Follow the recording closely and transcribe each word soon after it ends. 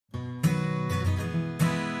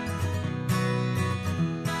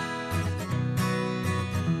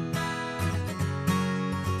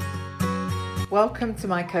Welcome to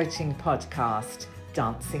my coaching podcast,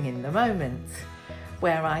 Dancing in the Moment,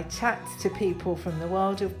 where I chat to people from the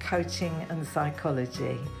world of coaching and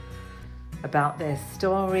psychology about their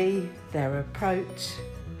story, their approach,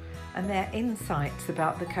 and their insights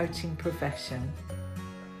about the coaching profession.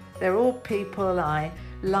 They're all people I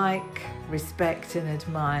like, respect, and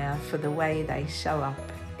admire for the way they show up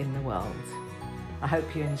in the world. I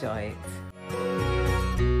hope you enjoy it.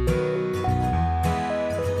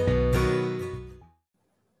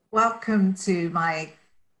 Welcome to my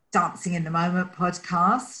Dancing in the Moment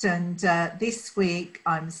podcast, and this week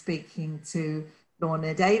I'm speaking to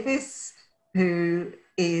Lorna Davis, who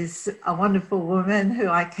is a wonderful woman who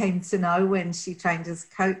I came to know when she trained as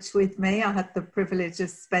coach with me. I had the privilege of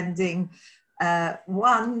spending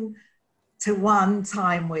one-to-one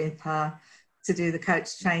time with her to do the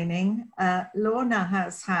coach training. Lorna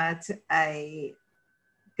has had a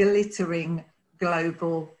glittering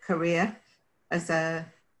global career as a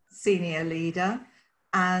senior leader,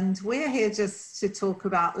 and we're here just to talk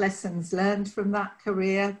about lessons learned from that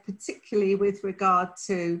career, particularly with regard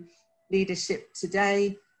to leadership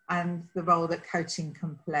today and the role that coaching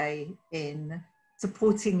can play in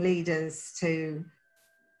supporting leaders to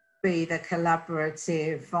be the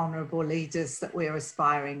collaborative, vulnerable leaders that we're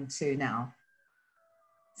aspiring to now.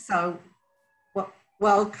 So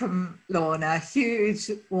welcome, Lorna.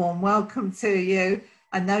 Huge warm welcome to you.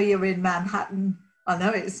 I know you're in Manhattan. I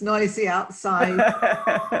know it's noisy outside.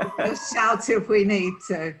 We'll shout if we need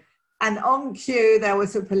to. And on cue, there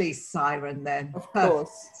was a police siren then. Of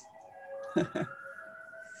course.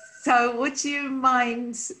 So would you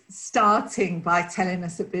mind starting by telling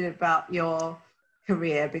us a bit about your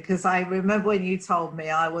career? Because I remember when you told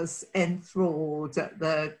me, I was enthralled at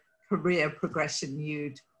the career progression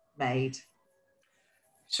you'd made.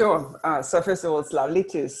 Sure. So first of all, it's lovely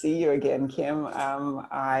to see you again, Kim.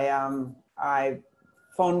 I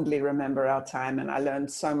fondly remember our time, and I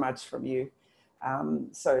learned so much from you.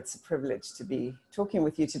 So it's a privilege to be talking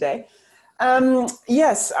with you today.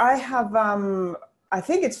 Yes, I have, I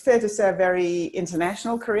think it's fair to say, a very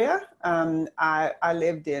international career. I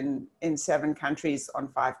lived in 7 countries on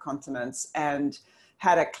 5 continents and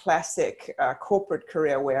had a classic corporate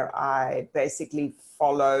career where I basically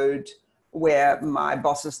followed where my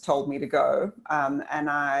bosses told me to go. And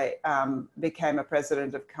I became a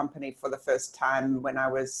president of a company for the first time when I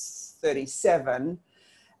was 37,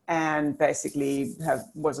 and basically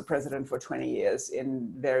was a president for 20 years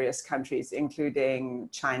in various countries, including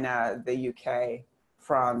China, the UK,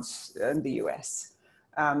 France, and the US.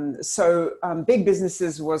 So big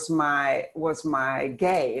businesses was my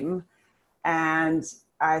game. And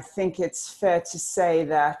I think it's fair to say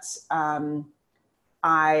that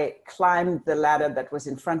I climbed the ladder that was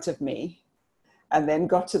in front of me and then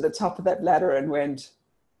got to the top of that ladder and went,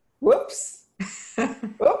 whoops,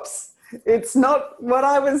 whoops, it's not what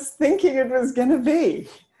I was thinking it was going to be.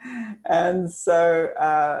 And so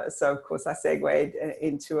of course I segued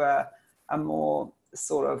into a more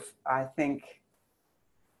sort of, I think,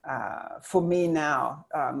 for me now,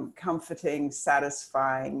 comforting,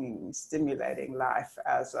 satisfying, stimulating life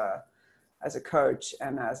as a coach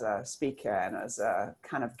and as a speaker and as a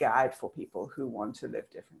kind of guide for people who want to live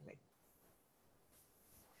differently.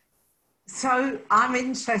 So I'm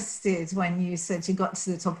interested when you said you got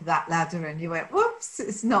to the top of that ladder and you went, whoops,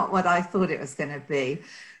 it's not what I thought it was going to be.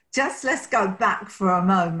 Just let's go back for a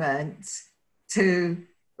moment to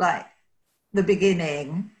like the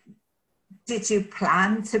beginning. Did you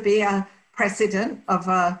plan to be a president of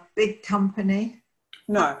a big company?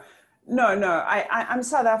 No. I'm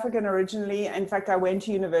South African originally. In fact, I went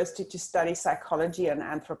to university to study psychology and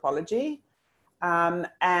anthropology.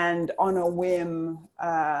 And on a whim,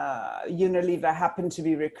 Unilever happened to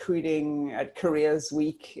be recruiting at Careers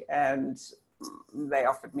Week, and they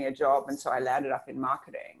offered me a job. And so I landed up in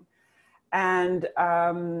marketing. And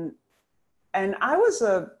I was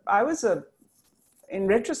in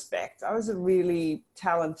retrospect, I was a really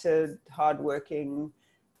talented, hardworking,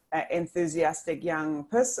 enthusiastic young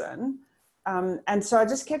person. And so I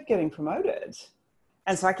just kept getting promoted.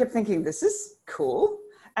 And so I kept thinking, this is cool.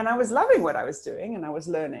 And I was loving what I was doing and I was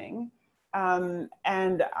learning. And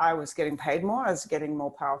I was getting paid more, I was getting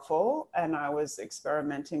more powerful, and I was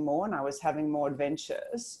experimenting more, and I was having more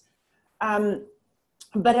adventures.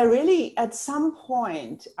 But I really, at some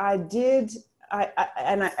point,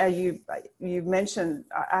 you mentioned,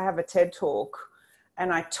 I have a TED Talk,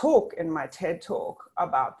 and I talk in my TED Talk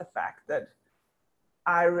about the fact that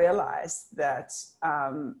I realized that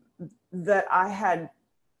that I had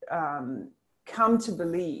come to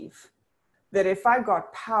believe that if I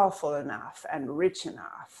got powerful enough and rich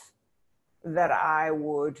enough, that I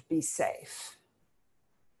would be safe.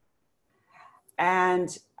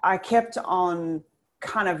 And I kept on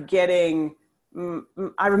kind of getting,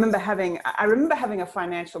 I remember having a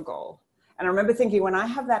financial goal. And I remember thinking, when I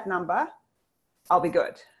have that number, I'll be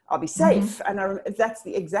good. I'll be safe. Mm-hmm. And that's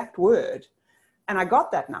the exact word. And I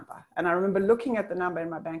got that number. And I remember looking at the number in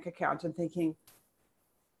my bank account and thinking,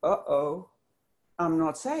 uh-oh, I'm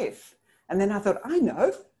not safe. And then I thought, I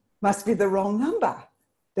know, must be the wrong number.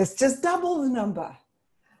 Let's just double the number.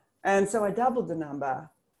 And so I doubled the number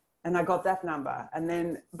and I got that number. And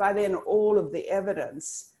then by then, all of the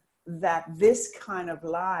evidence that this kind of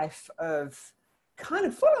life of kind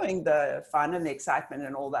of following the fun and the excitement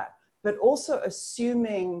and all that, but also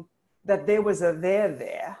assuming that there was a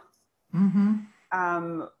there,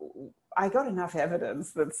 Mm-hmm. I got enough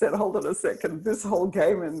evidence that said, hold on a second, this whole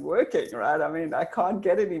game isn't working, right? I mean, I can't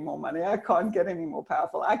get any more money. I can't get any more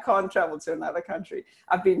powerful. I can't travel to another country.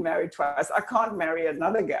 I've been married twice. I can't marry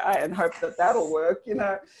another guy and hope that that'll work, you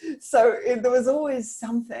know? So there was always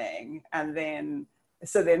something. And then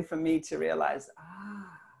for me to realize,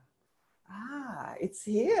 it's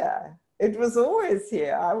here. It was always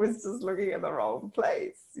here. I was just looking at the wrong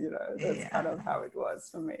place, you know? That's kind of how it was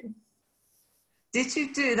for me. Did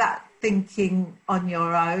you do that thinking on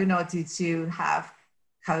your own, or did you have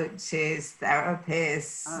coaches,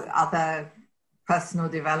 therapists, other personal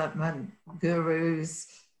development gurus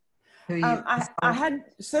who you I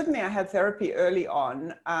had therapy early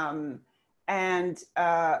on, and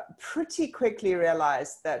pretty quickly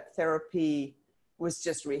realized that therapy was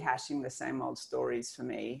just rehashing the same old stories for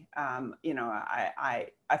me. You know, I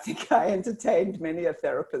think I entertained many a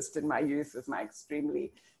therapist in my youth with my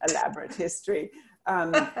extremely elaborate history.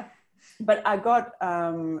 But I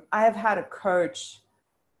have had a coach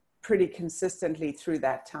pretty consistently through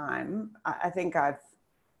that time. I think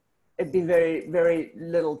it'd been very, very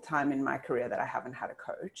little time in my career that I haven't had a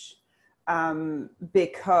coach.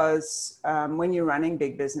 Because when you're running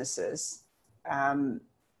big businesses,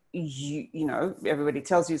 you know, everybody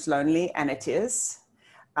tells you it's lonely, and it is.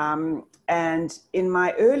 And in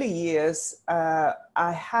my early years,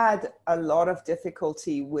 I had a lot of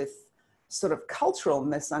difficulty with sort of cultural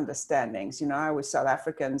misunderstandings. You know, I was South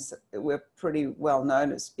Africans. We're pretty well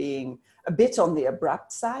known as being a bit on the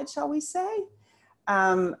abrupt side, shall we say.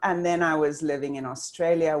 And then I was living in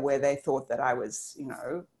Australia, where they thought that I was, you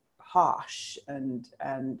know, harsh and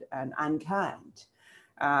unkind.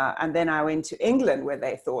 And then I went to England, where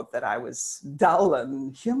they thought that I was dull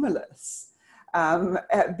and humorless.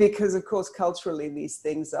 Because of course, culturally, these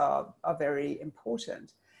things are very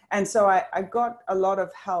important. And so I got a lot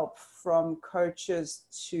of help from coaches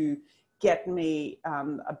to get me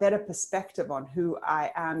a better perspective on who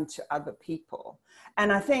I am to other people.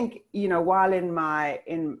 And I think, you know, while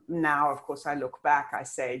now, of course, I look back, I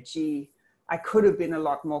say, gee, I could have been a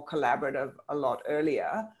lot more collaborative a lot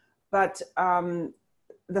earlier. But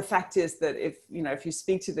the fact is that if you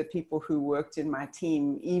speak to the people who worked in my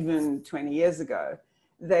team, even 20 years ago,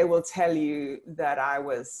 they will tell you that I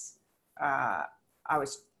was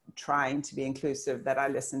trying to be inclusive, that I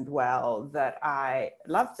listened well, that I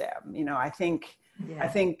loved them. You know, I think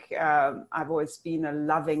I've always been a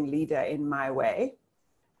loving leader in my way.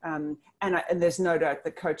 And there's no doubt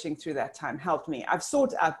that coaching through that time helped me. I've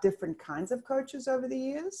sought out different kinds of coaches over the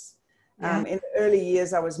years. In the early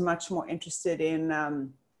years, I was much more interested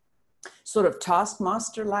in sort of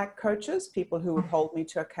taskmaster-like coaches, people who would hold me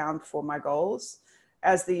to account for my goals.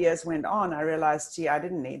 As the years went on, I realized, gee, I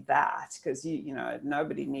didn't need that, because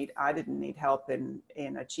I didn't need help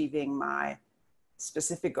in achieving my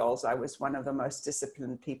specific goals. I was one of the most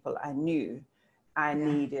disciplined people I knew. I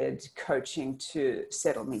needed coaching to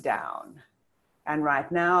settle me down. And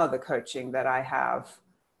right now, the coaching that I have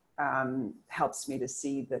helps me to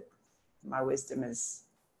see that my wisdom is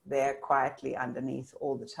there quietly underneath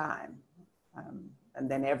all the time. And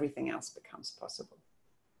then everything else becomes possible.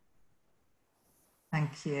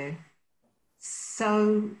 Thank you.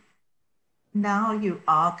 So now you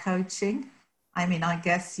are coaching. I mean, I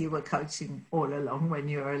guess you were coaching all along when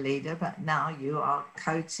you were a leader, but now you are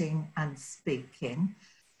coaching and speaking.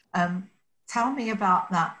 Tell me about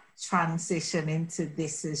that transition into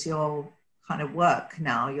this as your kind of work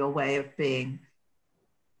now, your way of being.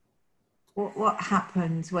 What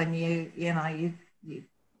happened when you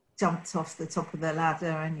jumped off the top of the ladder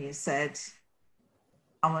and you said,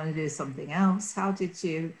 I want to do something else? How did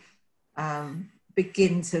you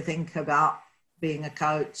begin to think about being a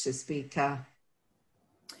coach, a speaker?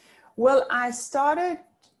 Well,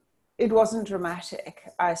 it wasn't dramatic.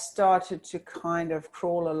 I started to kind of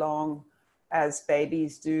crawl along as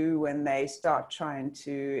babies do when they start trying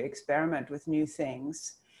to experiment with new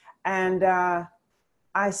things. And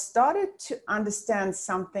I started to understand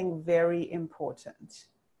something very important,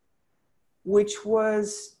 which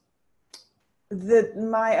was that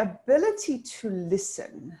my ability to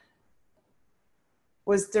listen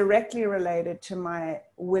was directly related to my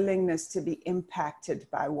willingness to be impacted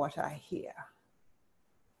by what I hear.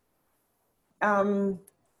 And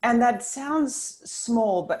that sounds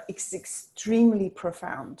small, but it's extremely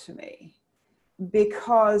profound to me,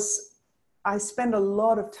 because I spend a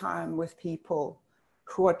lot of time with people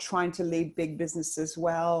who are trying to lead big businesses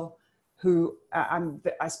well, who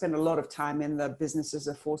I spend a lot of time in the business as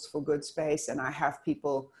a force for good space, and I have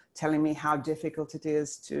people telling me how difficult it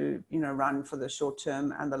is to, run for the short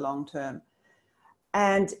term and the long term.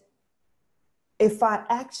 And if I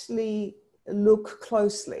actually look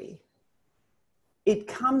closely, it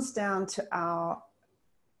comes down to our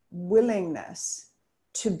willingness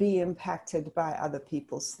to be impacted by other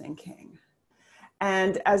people's thinking.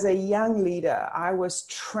 And as a young leader, I was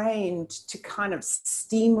trained to kind of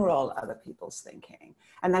steamroll other people's thinking.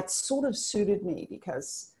 And that sort of suited me,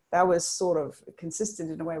 because that was sort of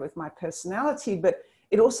consistent in a way with my personality, but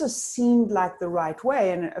it also seemed like the right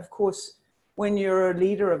way. And of course, when you're a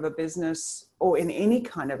leader of a business or in any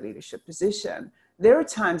kind of leadership position, there are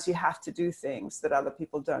times you have to do things that other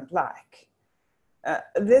people don't like.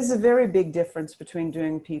 There's a very big difference between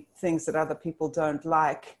doing things that other people don't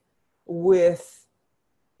like with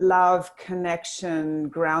love, connection,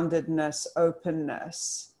 groundedness,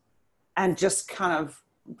 openness, and just kind of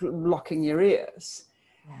blocking your ears.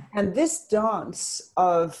 Yeah. And this dance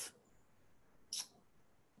of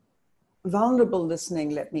vulnerable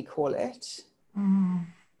listening, let me call it,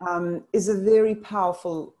 is a very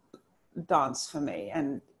powerful dance for me.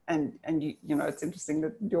 And it's interesting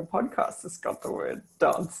that your podcast has got the word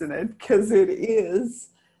dance in it, because it is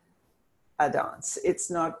a dance.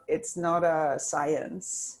 It's not a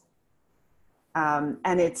science.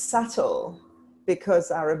 And it's subtle,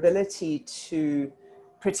 because our ability to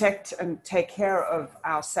protect and take care of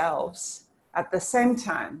ourselves at the same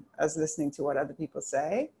time as listening to what other people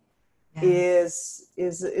say is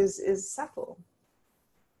subtle.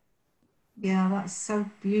 Yeah, that's so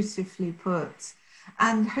beautifully put.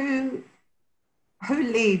 And who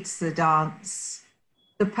leads the dance?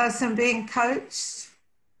 The person being coached?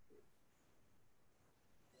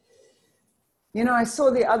 I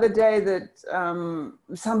saw the other day that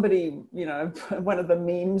somebody, one of the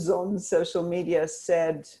memes on social media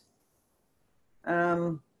said,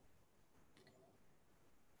 the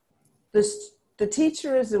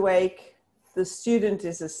teacher is awake, the student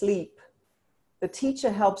is asleep. The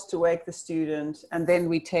teacher helps to wake the student, and then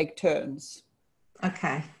we take turns.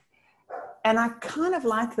 Okay. And I kind of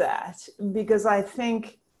like that, because I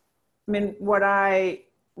think, what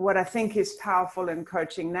I think is powerful in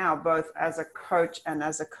coaching now, both as a coach and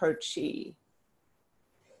as a coachee,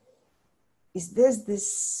 is there's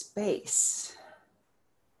this space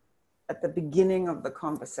at the beginning of the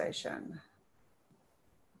conversation,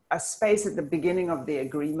 a space at the beginning of the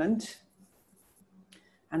agreement,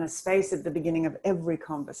 and a space at the beginning of every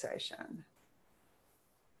conversation.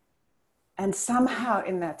 And somehow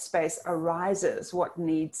in that space arises what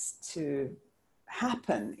needs to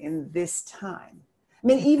happen in this time.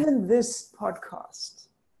 Even this podcast.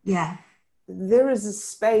 Yeah. There is a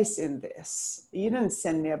space in this. You didn't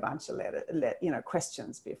send me a bunch of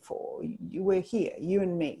questions before. You were here, you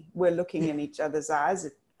and me. We're looking in each other's eyes.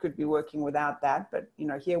 It could be working without that, but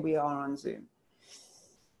here we are on Zoom.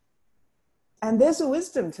 And there's a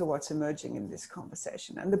wisdom to what's emerging in this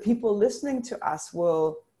conversation. And the people listening to us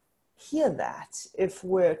will hear that if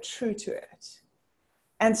we're true to it.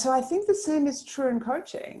 And so I think the same is true in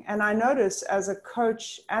coaching. And I notice as a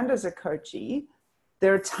coach and as a coachee,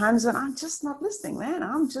 there are times when I'm just not listening, man.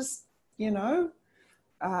 I'm just,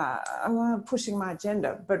 I'm pushing my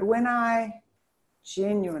agenda. But when I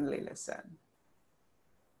genuinely listen,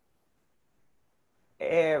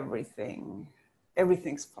 everything's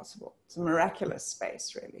possible. It's a miraculous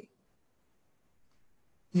space, really.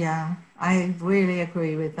 Yeah, I really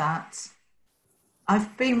agree with that.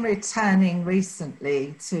 I've been returning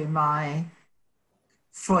recently to my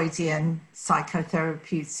Freudian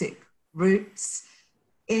psychotherapeutic roots,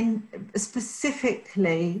 in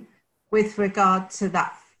specifically with regard to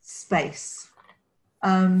that space.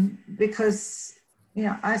 Because,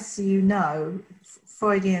 as you know,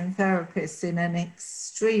 Freudian therapists in an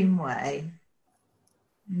extreme way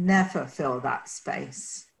never fill that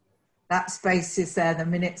space. That space is there the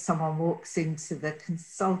minute someone walks into the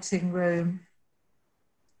consulting room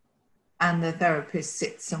and the therapist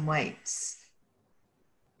sits and waits,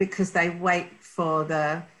 because they wait for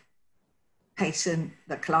the patient,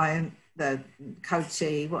 the client, the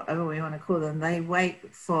coachee, whatever we want to call them, they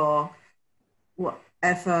wait for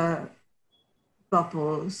whatever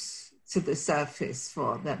bubbles to the surface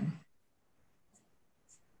for them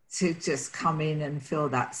to just come in and fill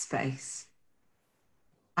that space.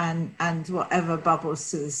 And whatever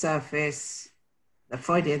bubbles to the surface, the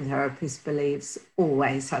Freudian therapist believes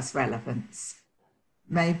always has relevance.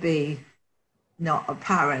 Maybe not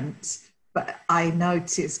apparent, but I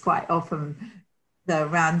notice quite often the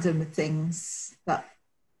random things that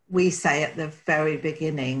we say at the very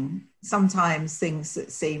beginning, sometimes things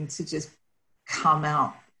that seem to just come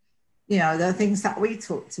out, you know, the things that we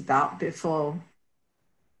talked about before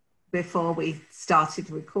we started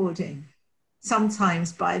recording.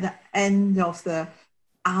 Sometimes by the end of the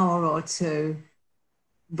hour or two,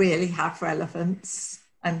 really have relevance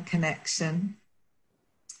and connection.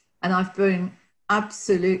 And I've been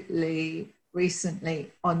absolutely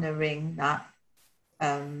recently honoring that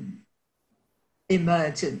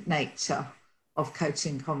emergent nature of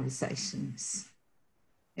coaching conversations.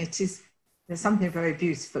 There's something very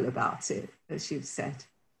beautiful about it, as you've said.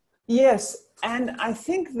 Yes, and I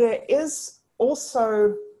think there is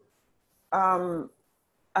also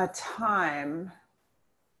a time.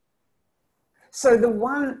 So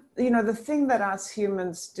the thing that us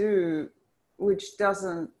humans do, which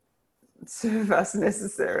doesn't serve us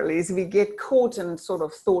necessarily, is we get caught in sort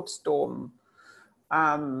of thought storm,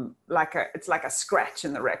 it's like a scratch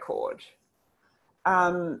in the record,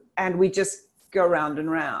 and we just go round and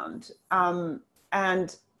round.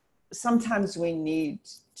 And sometimes we need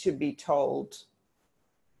to be told,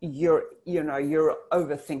 you're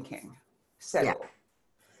overthinking, settle.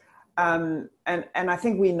 Yeah. And I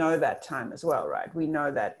think we know that time as well, right? We know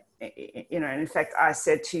that, you know, and in fact, I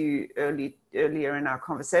said to you earlier in our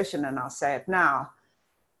conversation, and I'll say it now,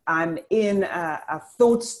 I'm in a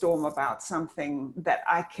thought storm about something that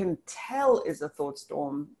I can tell is a thought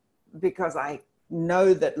storm because I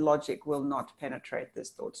know that logic will not penetrate this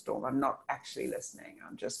thought storm. I'm not actually listening.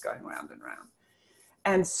 I'm just going round and round.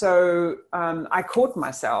 And so I caught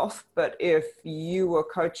myself, but if you were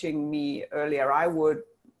coaching me earlier, I would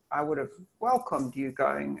have welcomed you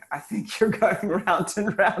going, I think you're going round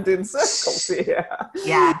and round in circles here.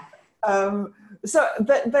 Yeah.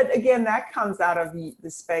 But again, that comes out of the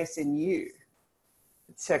space in you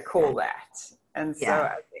to call that. And so,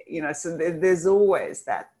 yeah. You know, so there's always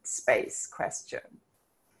that space question.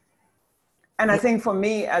 And I think for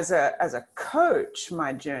me as a coach,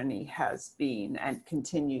 my journey has been and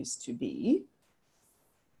continues to be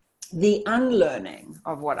the unlearning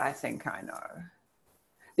of what I think I know.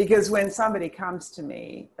 Because when somebody comes to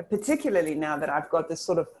me, particularly now that I've got this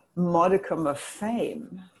sort of modicum of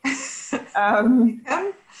fame,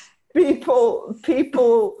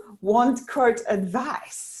 people want, quote,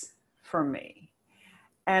 advice from me.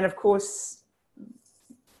 And of course,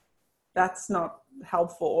 that's not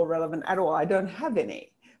helpful or relevant at all. I don't have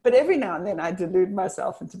any. But every now and then I delude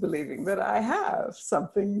myself into believing that I have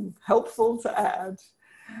something helpful to add.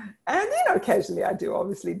 And, you know, occasionally I do,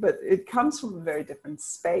 obviously, but it comes from a very different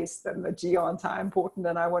space than the gee, aren't I important,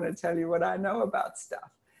 and I want to tell you what I know about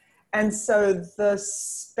stuff. And so the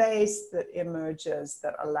space that emerges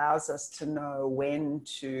that allows us to know when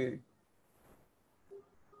to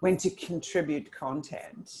contribute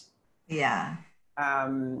content. Yeah.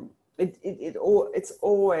 It's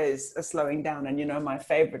always a slowing down. And, you know, my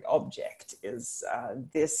favorite object is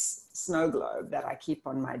this snow globe that I keep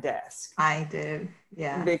on my desk. I do,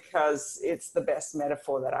 yeah. Because it's the best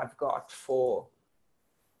metaphor that I've got for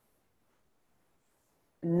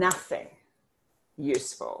nothing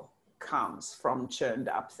useful comes from churned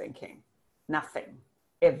up thinking. Nothing,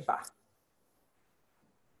 ever.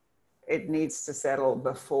 It needs to settle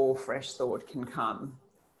before fresh thought can come.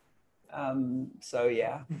 So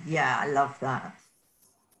yeah. Yeah, I love that.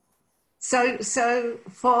 So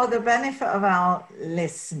for the benefit of our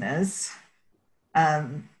listeners,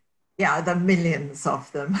 the millions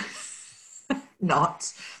of them,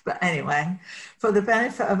 not, but anyway, for the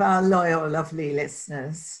benefit of our loyal, lovely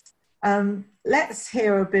listeners, let's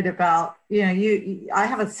hear a bit about, you know, I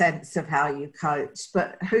have a sense of how you coach,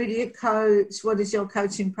 but who do you coach? What does your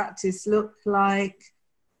coaching practice look like?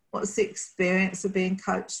 What's the experience of being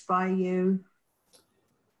coached by you?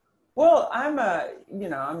 Well, I'm a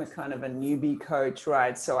kind of a newbie coach,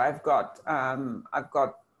 right? So I've got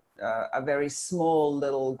a very small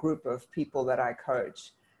little group of people that I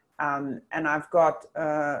coach, and I've got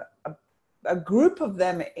a group of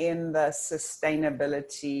them in the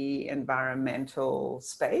sustainability, environmental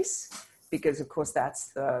space, because of course that's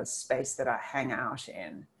the space that I hang out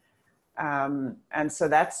in, and so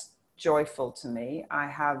that's joyful to me. I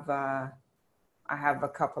I have a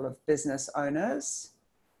couple of business owners,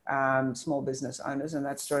 small business owners, and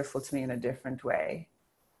that's joyful to me in a different way.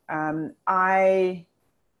 I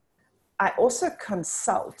also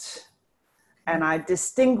consult, and I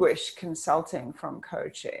distinguish consulting from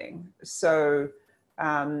coaching. So,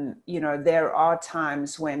 there are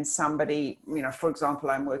times when somebody, for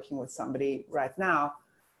example, I'm working with somebody right now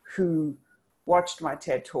who watched my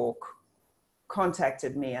TED Talk,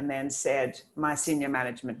 contacted me, and then said, my senior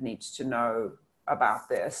management needs to know about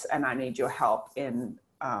this, and I need your help in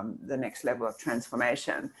the next level of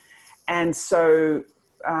transformation. And so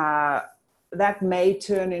that may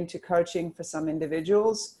turn into coaching for some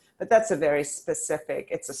individuals, but that's a very specific,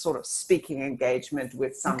 it's a sort of speaking engagement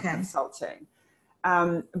with some consulting.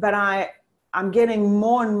 But I'm getting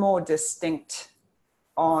more and more distinct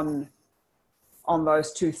on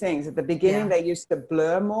those two things. At the beginning, they used to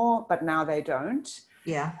blur more, but now they don't.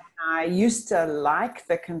 Yeah. I used to like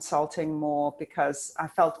the consulting more because I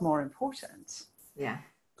felt more important. Yeah.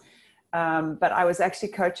 But I was actually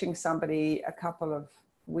coaching somebody a couple of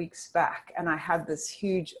weeks back, and I had this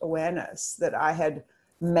huge awareness that I had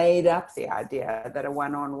made up the idea that a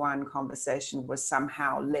one-on-one conversation was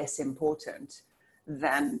somehow less important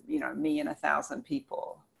than, me and 1,000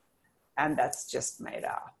 people. And that's just made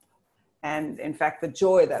up. And in fact, the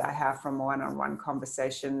joy that I have from a one-on-one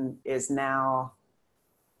conversation is now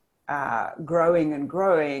growing and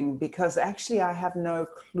growing, because actually I have no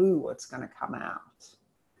clue what's going to come out.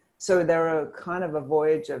 So they're a kind of a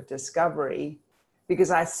voyage of discovery,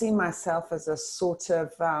 because I see myself as a sort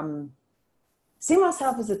of, see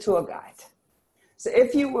myself as a tour guide. So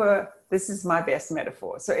if you were, this is my best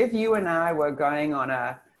metaphor. So if you and I were going on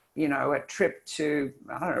a trip to,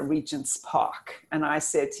 I don't know, Regent's Park, and I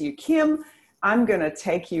said to you, Kim, I'm going to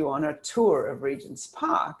take you on a tour of Regent's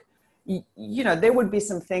Park. There would be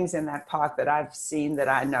some things in that park that I've seen, that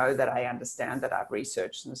I know, that I understand, that I've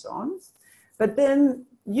researched and so on. But then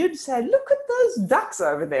you'd say, look at those ducks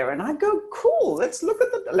over there. And I'd go, cool, let's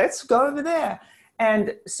go over there.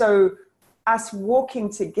 And so us walking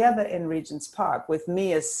together in Regent's Park with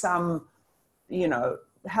me as some,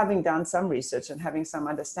 having done some research and having some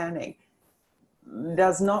understanding,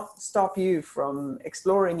 does not stop you from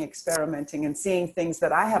exploring, experimenting, and seeing things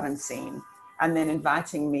that I haven't seen, and then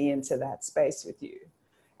inviting me into that space with you.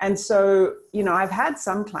 And so, I've had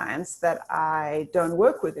some clients that I don't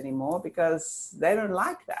work with anymore because they don't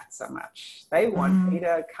like that so much. They want me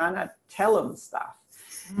to kind of tell them stuff.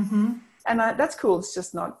 Mm-hmm. And that's cool. It's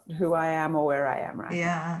just not who I am or where I am right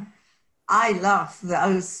now. I love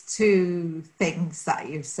those two things that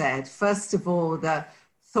you've said. First of all, the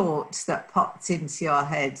thought that popped into your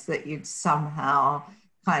head that you'd somehow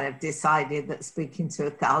kind of decided that speaking to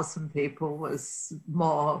 1,000 people was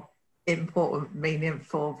more important,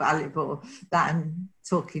 meaningful, valuable than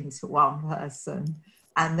talking to one person.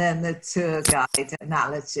 And then the tour guide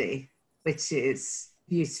analogy, which is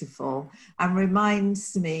beautiful and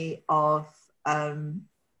reminds me of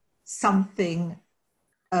something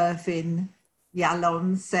Irvin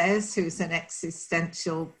Yalom says, who's an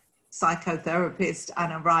existential psychotherapist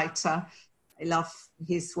and a writer. I love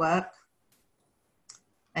his work.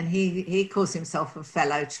 And he calls himself a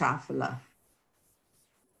fellow traveler.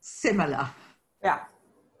 Similar.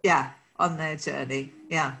 Yeah, on their journey.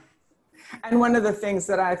 Yeah. And one of the things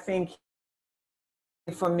that I think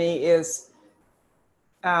for me is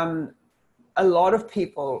a lot of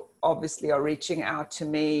people obviously are reaching out to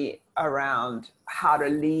me around how to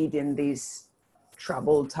lead in these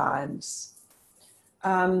troubled times.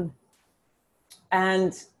 And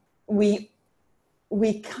we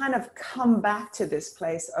kind of come back to this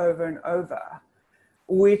place over and over,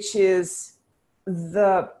 which is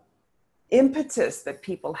the impetus that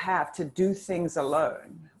people have to do things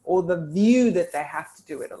alone, or the view that they have to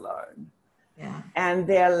do it alone. Yeah. And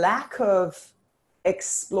their lack of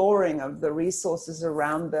exploring of the resources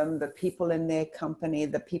around them, the people in their company,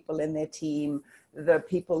 the people in their team, the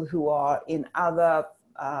people who are in other,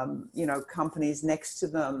 companies next to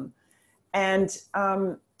them. And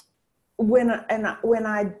when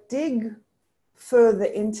I dig further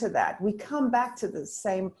into that, we come back to the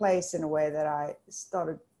same place in a way that I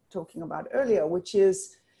started talking about earlier, which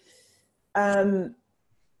is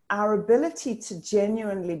our ability to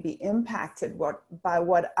genuinely be impacted by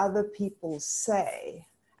what other people say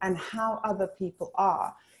and how other people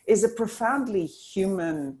are is a profoundly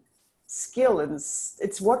human skill. And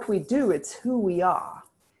it's what we do. It's who we are.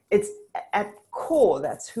 It's at core,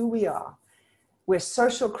 that's who we are. We're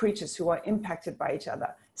social creatures who are impacted by each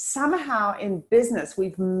other. Somehow in business,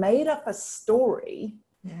 we've made up a story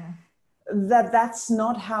that that's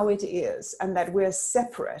not how it is, and that we're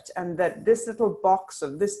separate, and that this little box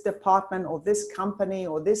of this department or this company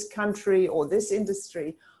or this country or this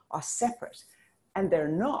industry are separate, and they're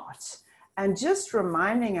not. And just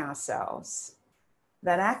reminding ourselves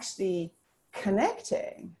that actually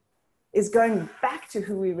connecting is going back to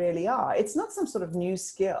who we really are. It's not some sort of new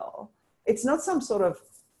skill. It's not some sort of,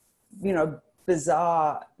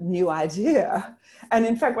 bizarre new idea. And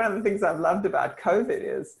in fact, one of the things I've loved about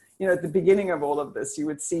COVID is, at the beginning of all of this, you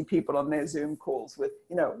would see people on their Zoom calls with,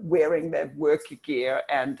 wearing their work gear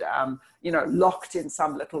and, locked in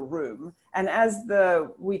some little room. And as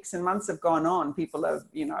the weeks and months have gone on, people have,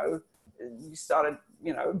 started,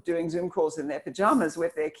 doing Zoom calls in their pajamas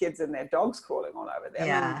with their kids and their dogs crawling all over them.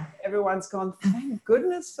 Yeah. And everyone's gone, thank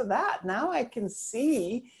goodness for that. Now I can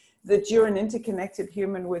see that you're an interconnected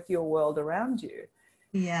human with your world around you.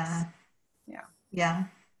 Yeah. Yeah. Yeah.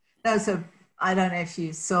 So I don't know if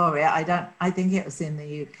you saw it. I think it was in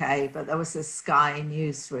the UK, but there was a Sky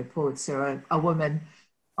News reporter, a woman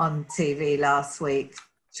on TV last week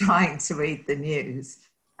trying to read the news,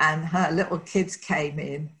 and her little kids came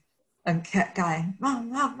in and kept going, "Mum,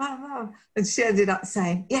 mum, mum, mum." And she ended up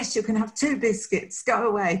saying, "Yes, you can have 2 biscuits, go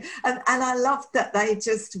away." And I love that they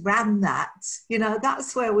just ran that.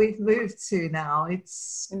 That's where we've moved to now.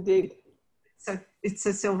 It's indeed. So it's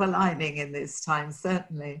a silver lining in this time,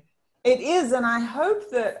 certainly. It is, and I hope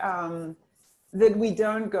that that we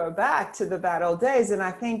don't go back to the bad old days. And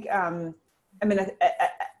I think,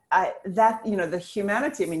 the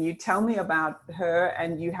humanity. You tell me about her,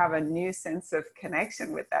 and you have a new sense of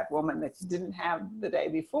connection with that woman that you didn't have the day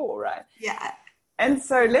before, right? Yeah. And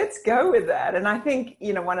so let's go with that. And I think,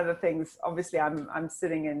 one of the things, obviously, I'm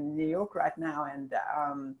sitting in New York right now, and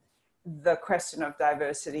the question of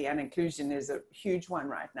diversity and inclusion is a huge one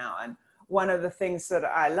right now. And one of the things that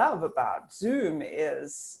I love about Zoom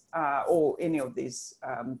is, or any of these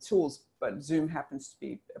tools, but Zoom happens to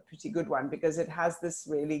be a pretty good one because it has this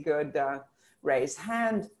really good raise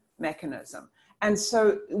hand mechanism. And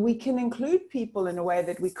so we can include people in a way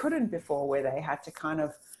that we couldn't before, where they had to kind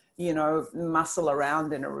of, muscle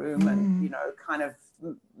around in a room and,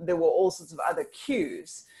 there were all sorts of other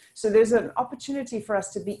cues. So there's an opportunity for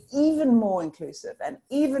us to be even more inclusive and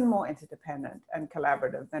even more interdependent and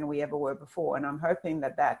collaborative than we ever were before. And I'm hoping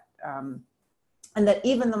that and that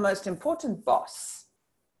even the most important boss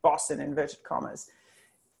in inverted commas,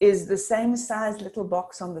 is the same size little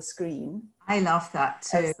box on the screen. I love that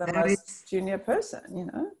too. As the most junior person,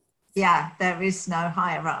 Yeah, there is no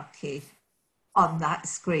hierarchy on that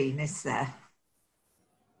screen, is there?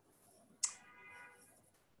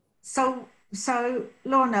 So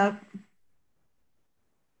Lorna,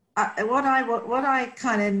 what I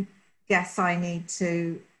kind of guess I need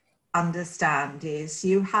to understand is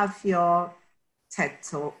you have your TED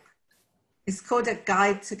Talk. It's called A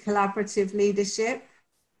Guide to Collaborative Leadership.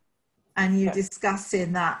 And you discuss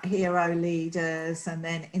in that hero leaders and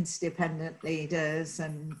then interdependent leaders,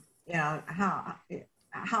 and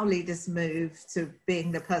how leaders move to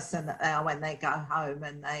being the person that they are when they go home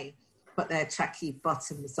and they put their tracky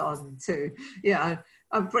bottoms on to,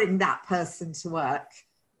 bring that person to work.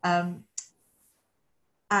 And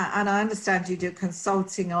I understand you do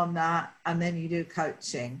consulting on that, and then you do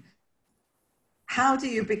coaching. How do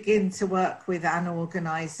you begin to work with an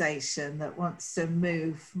organization that wants to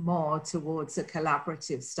move more towards a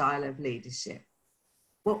collaborative style of leadership?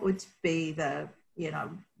 What would be the,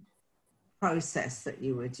 process that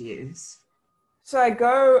you would use? So I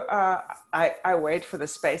go, I wait for the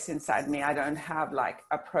space inside me. I don't have like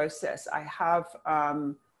a process. I have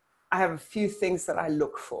a few things that I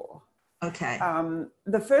look for. Okay.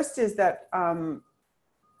 The first is that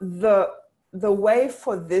the way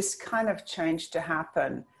for this kind of change to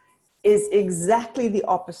happen is exactly the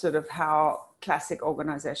opposite of how classic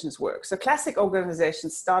organizations work. So classic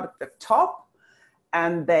organizations start at the top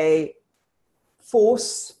and they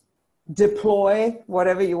force, deploy,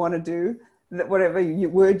 whatever you want to do, whatever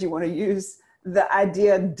word you want to use, the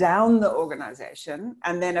idea down the organization.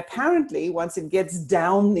 And then apparently once it gets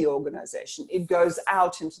down the organization, it goes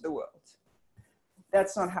out into the world.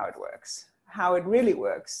 That's not how it works. How it really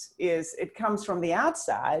works is it comes from the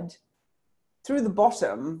outside through the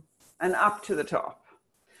bottom and up to the top.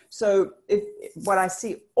 So what I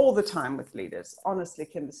see all the time with leaders, honestly,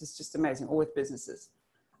 Kim, this is just amazing, or with businesses,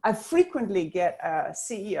 I frequently get a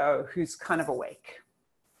CEO who's kind of awake.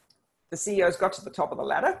 The CEO's got to the top of the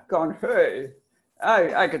ladder, gone, hey,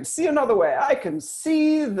 I can see another way. I can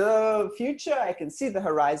see the future. I can see the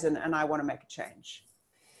horizon, and I want to make a change.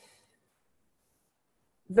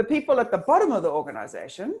 The people at the bottom of the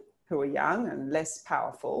organization, who are young and less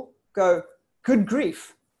powerful, go, good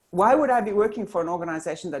grief. why would I be working for an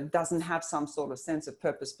organization that doesn't have some sort of sense of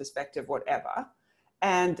purpose, perspective, whatever?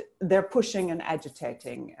 And they're pushing and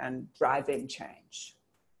agitating and driving change.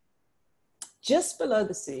 Just below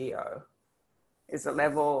the CEO is a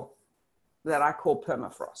level that I call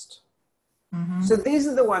permafrost. Mm-hmm. So these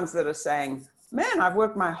are the ones that are saying, man, I've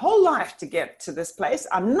worked my whole life to get to this place.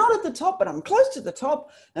 I'm not at the top, but I'm close to the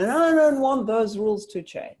top, and I don't want those rules to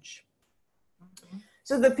change. Mm-hmm.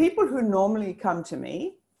 So the people who normally come to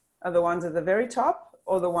me are the ones at the very top,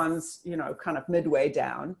 or the ones, you know, kind of midway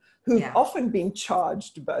down, who've often been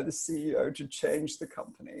charged by the CEO to change the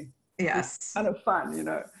company. Yes. It's kind of fun, you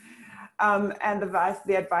know. And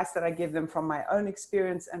the advice that I give them from my own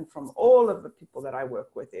experience and from all of the people that I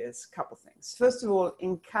work with is a couple things. First of all,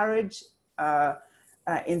 encourage,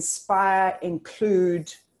 inspire,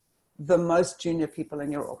 include the most junior people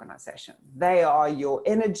in your organization. They are your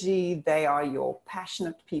energy, they are your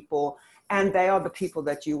passionate people, and they are the people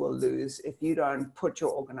that you will lose if you don't put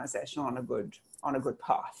your organization on a good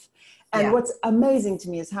path. And what's amazing to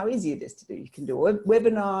me is how easy it is to do. You can do a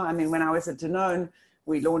webinar. I mean, when I was at Danone,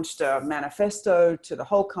 we launched a manifesto to the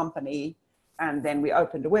whole company, and then we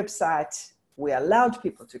opened a website. We allowed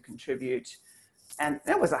people to contribute, and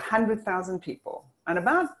there was 100,000 people, and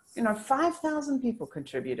about 5,000 people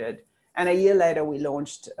contributed. And a year later, we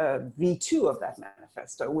launched V2 of that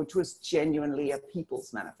manifesto, which was genuinely a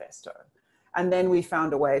people's manifesto. And then we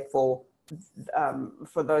found a way for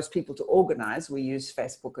those people to organize. We use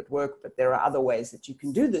Facebook at Work, but there are other ways that you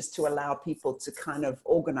can do this to allow people to kind of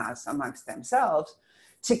organize amongst themselves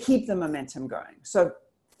to keep the momentum going. So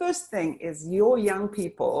first thing is, your young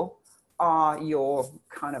people are your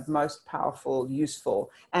kind of most powerful,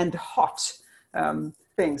 useful, and hot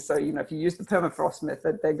things. So, you know, if you use the permafrost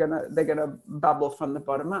method, they're gonna bubble from the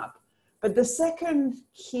bottom up. But the second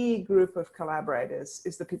key group of collaborators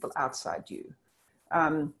is the people outside you.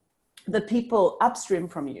 The people upstream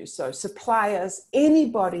from you, so suppliers,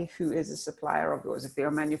 anybody who is a supplier of yours, if they're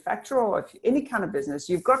a manufacturer or if any kind of business,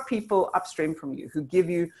 you've got people upstream from you who give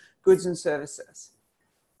you goods and services.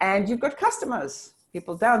 And you've got customers,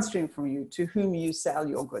 people downstream from you to whom you sell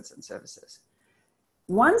your goods and services.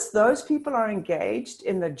 Once those people are engaged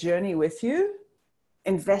in the journey with you,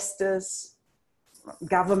 investors,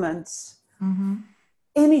 governments,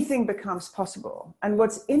 anything becomes possible. And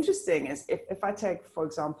what's interesting is if I take, for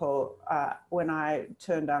example, when I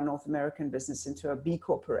turned our North American business into a B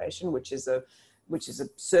Corporation, which is a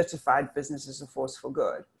certified business as a force for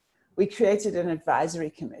good, we created an advisory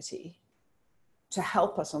committee to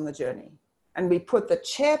help us on the journey. And we put the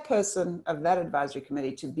chairperson of that advisory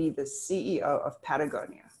committee to be the CEO of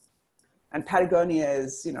Patagonia. And Patagonia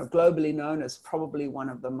is, you know, globally known as probably one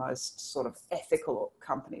of the most sort of ethical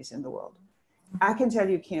companies in the world. I can tell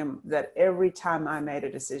you, Kim, that every time I made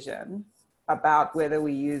a decision about whether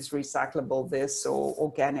we use recyclable this or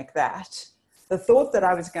organic that, the thought that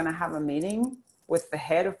I was going to have a meeting with the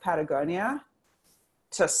head of Patagonia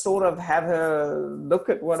to sort of have her look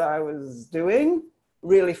at what I was doing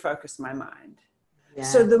really focused my mind. Yeah.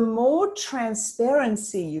 So the more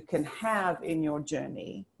transparency you can have in your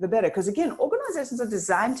journey, the better. Because again, organizations are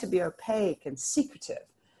designed to be opaque and secretive.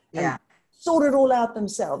 And sort it all out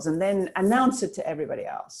themselves and then announce it to everybody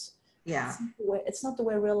else. Yeah. It's not the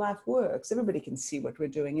way real life works. Everybody can see what we're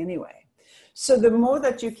doing anyway. So the more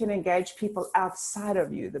that you can engage people outside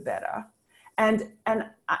of you, the better. And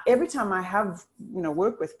every time I have, you know,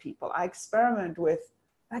 work with people, I experiment with,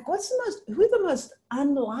 like, who are the most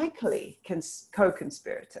unlikely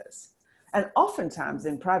co-conspirators? And oftentimes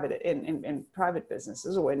in private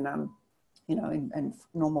businesses, or in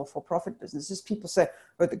normal for-profit businesses, people say,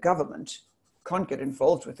 oh, the government, can't get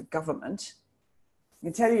involved with the government. I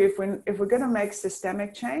can tell you, if we're going to make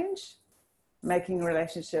systemic change, making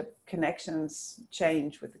relationship connections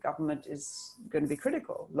change with the government is going to be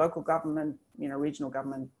critical. Local government, you know, regional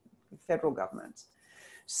government, federal government.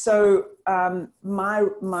 So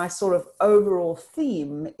my sort of overall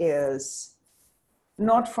theme is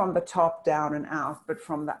not from the top down and out, but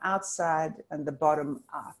from the outside and the bottom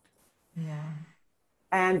up. Yeah.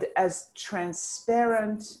 And as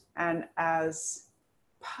transparent and as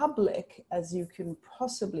public as you can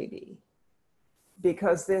possibly be,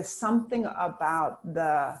 because there's something about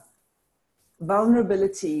the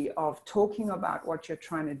vulnerability of talking about what you're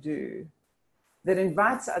trying to do that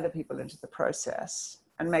invites other people into the process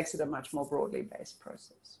and makes it a much more broadly based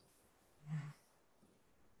process.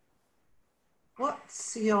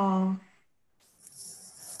 What's your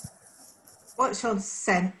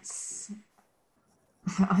sense?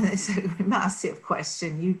 It's a massive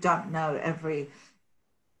question. You don't know every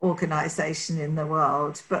organization in the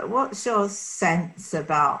world, but what's your sense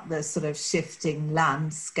about the sort of shifting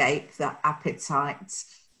landscape, the appetite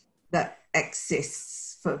that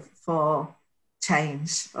exists for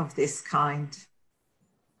change of this kind?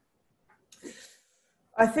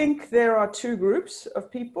 I think there are two groups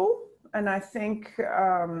of people, and I think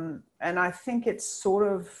it's sort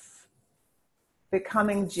of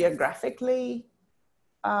becoming geographically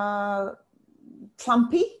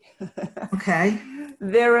clumpy. Okay.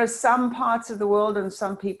 There are some parts of the world and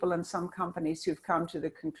some people and some companies who've come to the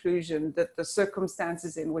conclusion that the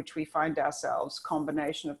circumstances in which we find ourselves,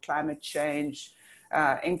 combination of climate change,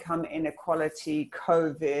 income inequality,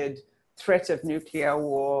 COVID, threat of nuclear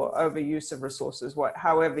war, overuse of resources,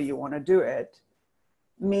 however you want to do it,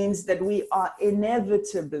 means that we are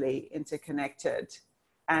inevitably interconnected.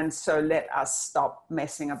 And so let us stop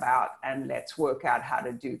messing about and let's work out how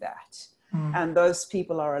to do that. And those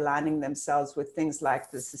people are aligning themselves with things like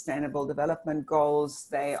the Sustainable Development Goals.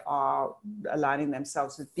 They are aligning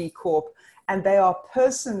themselves with B Corp, and they are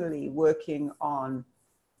personally working on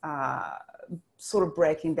sort of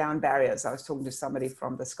breaking down barriers. I was talking to somebody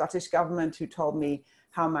from the Scottish government who told me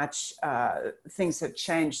how much things had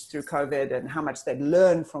changed through COVID and how much they'd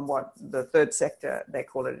learned from what the third sector, they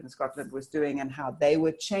call it in Scotland, was doing, and how they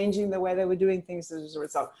were changing the way they were doing things as a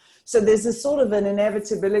result. So there's a sort of an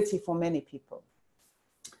inevitability for many people.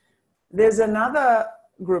 There's another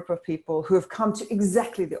group of people who have come to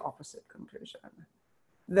exactly the opposite conclusion,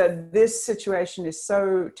 that this situation is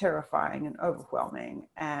so terrifying and overwhelming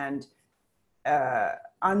and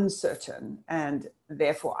uncertain, and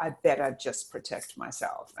therefore I better just protect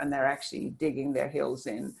myself. And they're actually digging their heels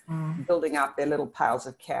in, building up their little piles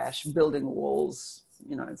of cash, building walls,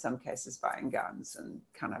 you know, in some cases buying guns and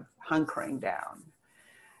kind of hunkering down.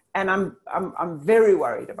 And I'm very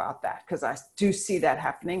worried about that, because I do see that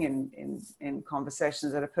happening in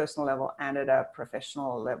conversations at a personal level and at a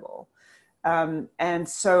professional level. And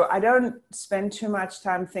so I don't spend too much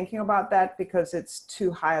time thinking about that, because it's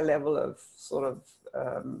too high a level of sort of,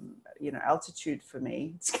 altitude for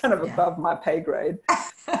me. It's kind of above my pay grade.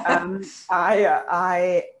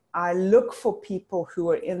 I look for people who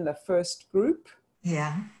are in the first group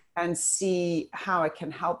and see how I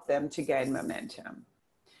can help them to gain momentum.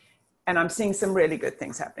 And I'm seeing some really good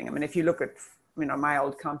things happening. I mean, if you look at, my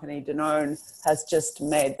old company, Danone, has just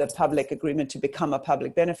made the public agreement to become a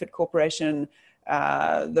public benefit corporation.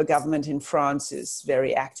 The government in France is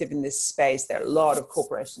very active in this space. There are a lot of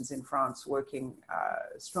corporations in France working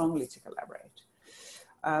strongly to collaborate.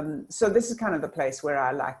 So this is kind of the place where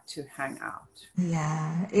I like to hang out.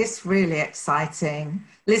 Yeah, it's really exciting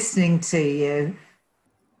listening to you.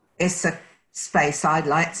 It's a space I'd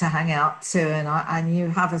like to hang out to, and you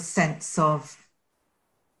have a sense of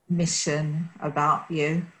mission about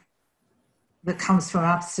you that comes from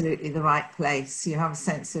absolutely the right place. You have a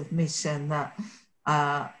sense of mission that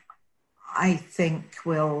I think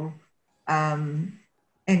will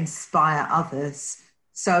inspire others.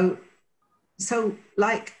 So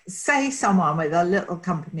like, say someone with a little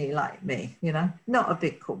company like me, not a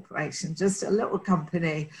big corporation, just a little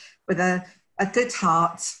company with a good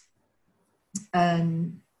heart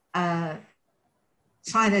and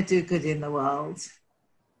trying to do good in the world,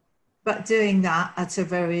 but doing that at a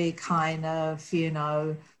very kind of,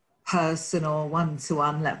 personal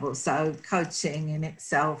one-to-one level. So coaching in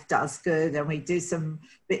itself does good, and we do some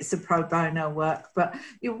bits of pro bono work. But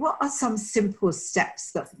what are some simple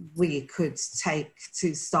steps that we could take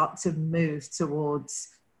to start to move towards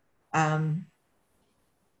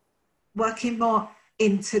working more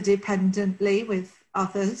interdependently with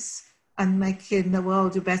others and making the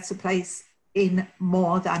world a better place in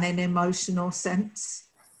more than an emotional sense?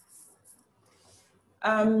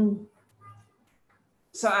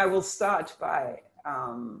 So I will start by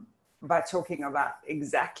talking about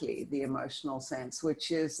exactly the emotional sense,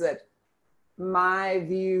 which is that my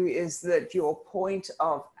view is that your point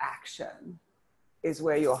of action is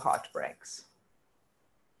where your heart breaks.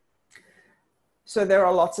 So there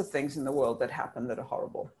are lots of things in the world that happen that are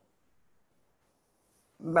horrible,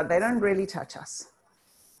 but they don't really touch us.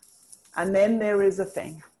 And then there is a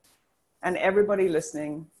thing, and everybody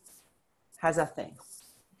listening has a thing.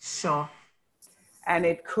 Sure. And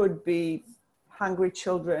it could be hungry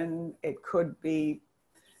children. It could be,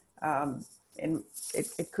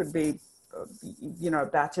 it could be,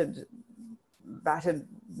 battered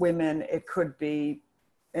women. It could be,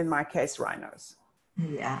 in my case, rhinos.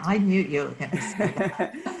 Yeah, I knew you were going to say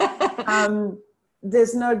that.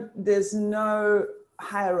 There's no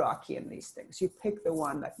hierarchy in these things. You pick the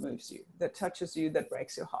one that moves you, that touches you, that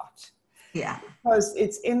breaks your heart. Yeah. Because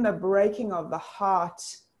it's in the breaking of the heart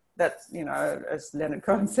that, you know, as Leonard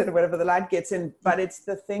Cohen said, or whatever, the light gets in, but it's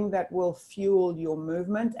the thing that will fuel your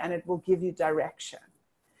movement and it will give you direction.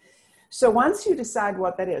 So once you decide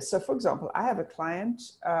what that is, so for example, I have a client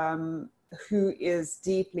who is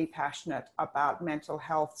deeply passionate about mental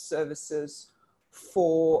health services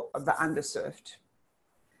for the underserved.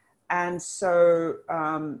 And so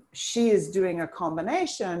she is doing a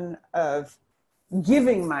combination of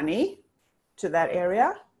giving money to that area,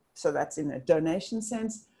 so that's in a donation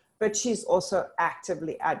sense, but she's also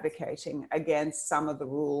actively advocating against some of the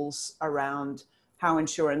rules around how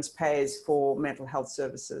insurance pays for mental health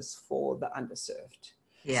services for the underserved.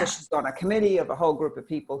 Yeah. So she's on a committee of a whole group of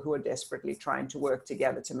people who are desperately trying to work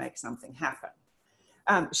together to make something happen.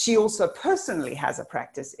 She also personally has a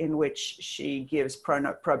practice in which she gives pro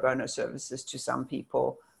bono services to some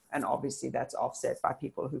people, and obviously that's offset by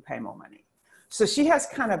people who pay more money. So she has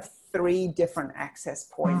kind of 3 different access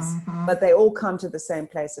points, but they all come to the same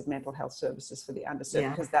place of mental health services for the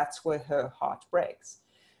underserved, because that's where her heart breaks.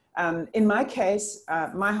 In my case,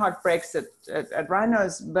 my heart breaks at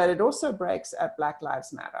Rhinos, but it also breaks at Black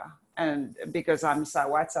Lives Matter. And because I'm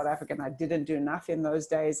white South African, I didn't do enough in those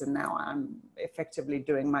days, and now I'm effectively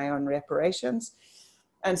doing my own reparations.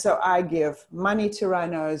 And so I give money to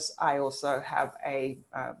Rhinos. I also have a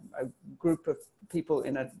group of people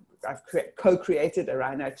I've co-created a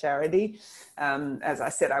Rhino charity, as I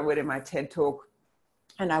said I would in my TED Talk.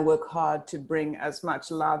 And I work hard to bring as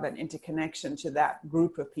much love and interconnection to that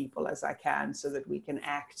group of people as I can, so that we can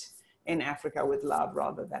act in Africa with love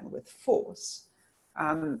rather than with force.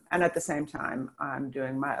 And at the same time, I'm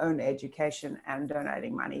doing my own education and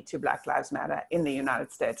donating money to Black Lives Matter in the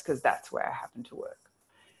United States, because that's where I happen to work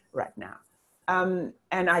right now.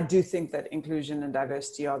 And I do think that inclusion and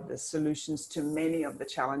diversity are the solutions to many of the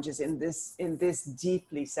challenges in this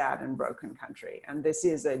deeply sad and broken country. And this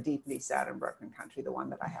is a deeply sad and broken country, the one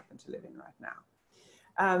that I happen to live in right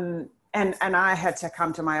now. And I had to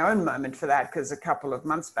come to my own moment for that, because a couple of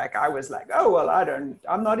months back, I was like, oh, well,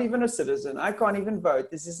 I'm not even a citizen. I can't even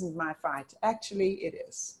vote. This isn't my fight. Actually, it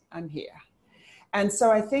is. I'm here. And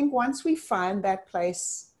so I think once we find that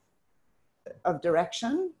place of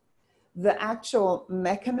direction, the actual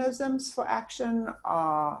mechanisms for action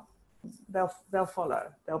they'll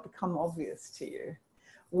follow. They'll become obvious to you,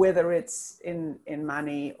 whether it's in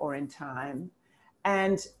money or in time.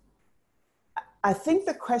 And I think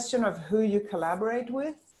the question of who you collaborate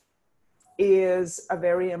with is a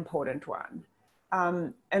very important one.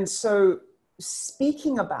 And so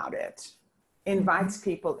speaking about it invites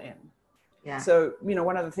people in. Yeah. So, you know,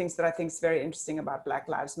 one of the things that I think is very interesting about Black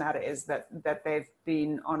Lives Matter is that they've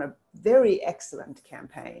been on a very excellent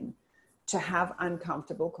campaign to have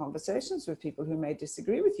uncomfortable conversations with people who may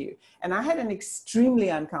disagree with you. And I had an extremely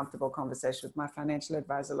uncomfortable conversation with my financial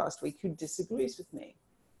advisor last week who disagrees with me.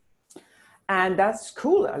 And that's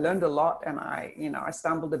cool. I learned a lot, and I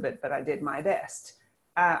stumbled a bit, but I did my best.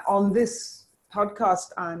 On this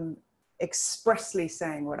podcast, I'm expressly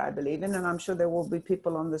saying what I believe in, and I'm sure there will be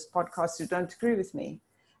people on this podcast who don't agree with me,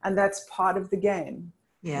 and that's part of the game.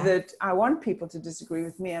 Yeah. That I want people to disagree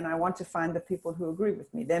with me, and I want to find the people who agree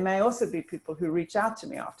with me. There may also be people who reach out to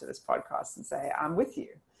me after this podcast and say, I'm with you.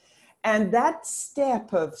 And that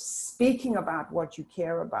step of speaking about what you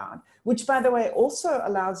care about, which by the way also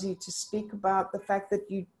allows you to speak about the fact that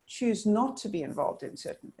you choose not to be involved in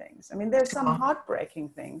certain things. I mean, there's some heartbreaking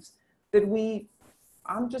things that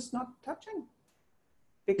I'm just not touching,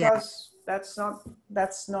 because that's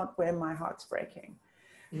not where my heart's breaking.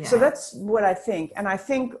 Yeah. So that's what I think. And I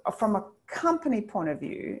think from a company point of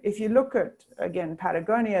view, if you look at, again,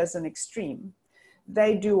 Patagonia as an extreme,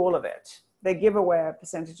 they do all of it. They give away a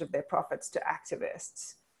percentage of their profits to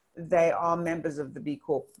activists. They are members of the B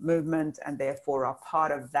Corp movement, and therefore are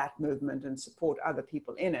part of that movement and support other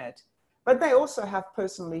people in it. But they also have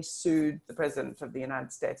personally sued the President of the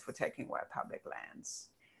United States for taking away public lands.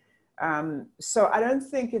 So I don't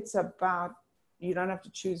think it's about, you don't have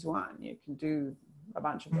to choose one. You can do a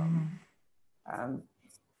bunch of them.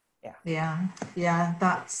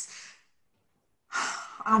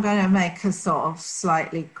 I'm going to make a sort of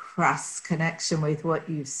slightly crass connection with what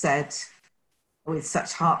you've said with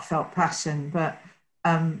such heartfelt passion, but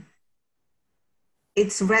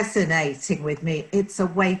it's resonating with me. It's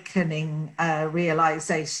awakening a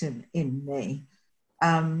realization in me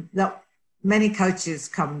that many coaches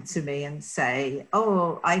come to me and say,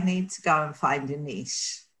 oh, I need to go and find a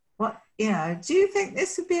niche. Do you think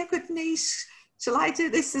this would be a good niche? Shall I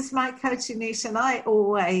do this as my coaching niche? And I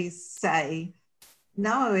always say,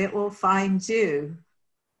 no, it will find you.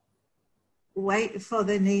 Wait for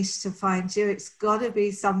the niche to find you. It's got to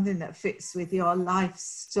be something that fits with your life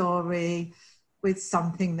story, with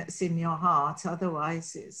something that's in your heart.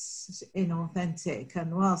 Otherwise it's inauthentic.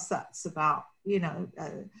 And whilst that's about, you know, a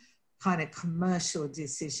kind of commercial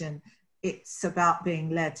decision, it's about being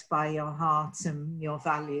led by your heart and your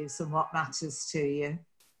values and what matters to you.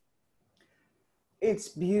 It's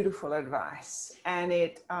beautiful advice, and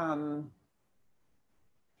it's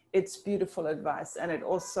beautiful advice, and it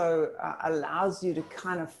also allows you to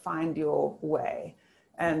kind of find your way.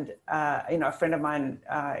 And you know, a friend of mine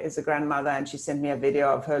is a grandmother, and she sent me a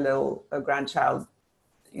video of her little grandchild,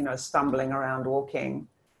 you know, stumbling around, walking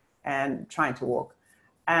and trying to walk.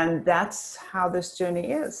 And that's how this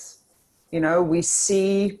journey is. You know, we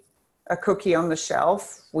see a cookie on the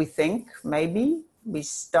shelf, we think maybe, we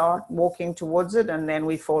start walking towards it, and then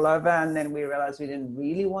we fall over, and then we realize we didn't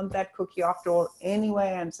really want that cookie after all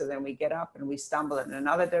anyway. And so then we get up and we stumble in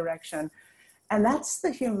another direction. And that's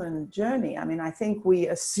the human journey. I mean, I think we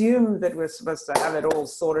assume that we're supposed to have it all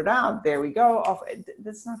sorted out. There we go.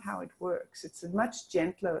 That's not how it works. It's a much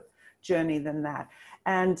gentler journey than that.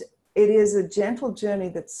 And it is a gentle journey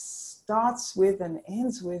that starts with and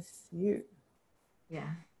ends with you.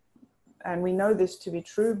 Yeah. And we know this to be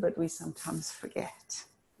true, but we sometimes forget.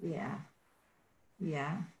 Yeah.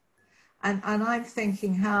 Yeah. And I'm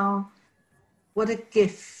thinking what a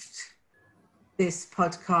gift this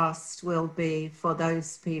podcast will be for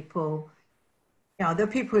those people. You know, the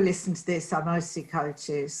people who listen to this are mostly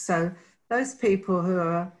coaches. So those people who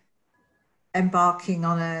are embarking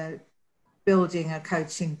on building a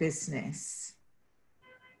coaching business,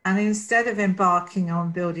 and instead of embarking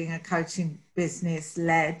on building a coaching business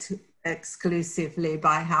led exclusively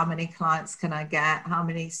by how many clients can I get, how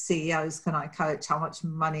many CEOs can I coach, how much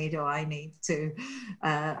money do I need to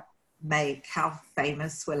make, how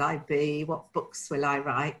famous will I be, what books will I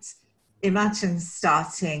write. Imagine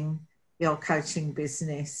starting your coaching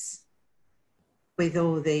business with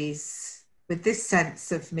with this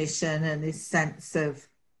sense of mission and this sense of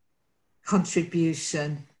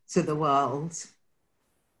contribution to the world,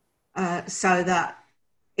 so that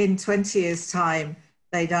in 20 years' time,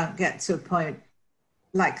 they don't get to a point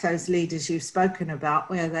like those leaders you've spoken about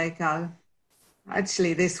where they go,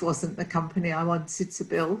 actually, this wasn't the company I wanted to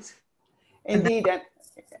build. Indeed.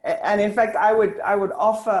 And in fact, I would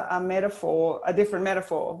offer a different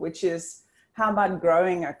metaphor, which is, how about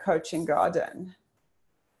growing a coaching garden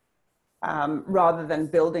rather than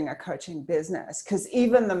building a coaching business? Because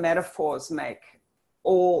even the metaphors make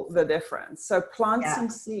all the difference. So plant some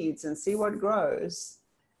seeds and see what grows.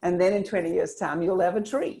 And then in 20 years' time, you'll have a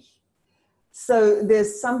tree. So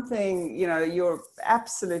there's something, you know, you're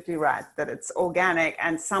absolutely right that it's organic,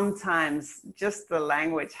 and sometimes just the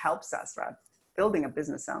language helps us, right? Building a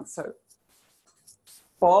business sounds so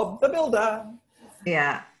Bob the Builder.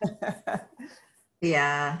 Yeah.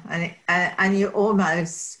 Yeah. And you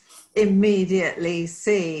almost immediately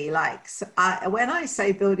see, like, when I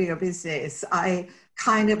say building a business, I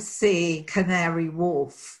kind of see Canary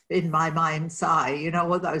Wharf in my mind's eye, you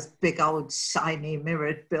know, all those big old shiny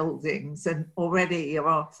mirrored buildings, and already you're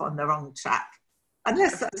off on the wrong track,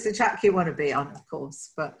 unless that's the track you want to be on, of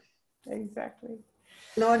course. But exactly.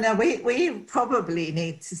 Lorna, we probably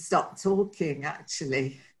need to stop talking,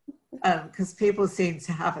 actually, because people seem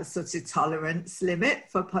to have a sort of tolerance limit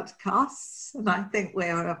for podcasts, and I think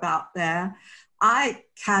we're about there. I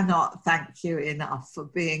cannot thank you enough for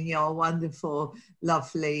being your wonderful,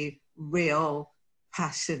 lovely, real,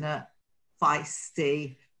 passionate,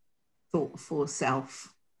 feisty, thoughtful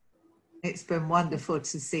self. It's been wonderful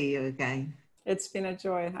to see you again. It's been a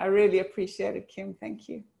joy. I really appreciate it, Kim. Thank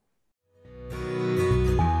you.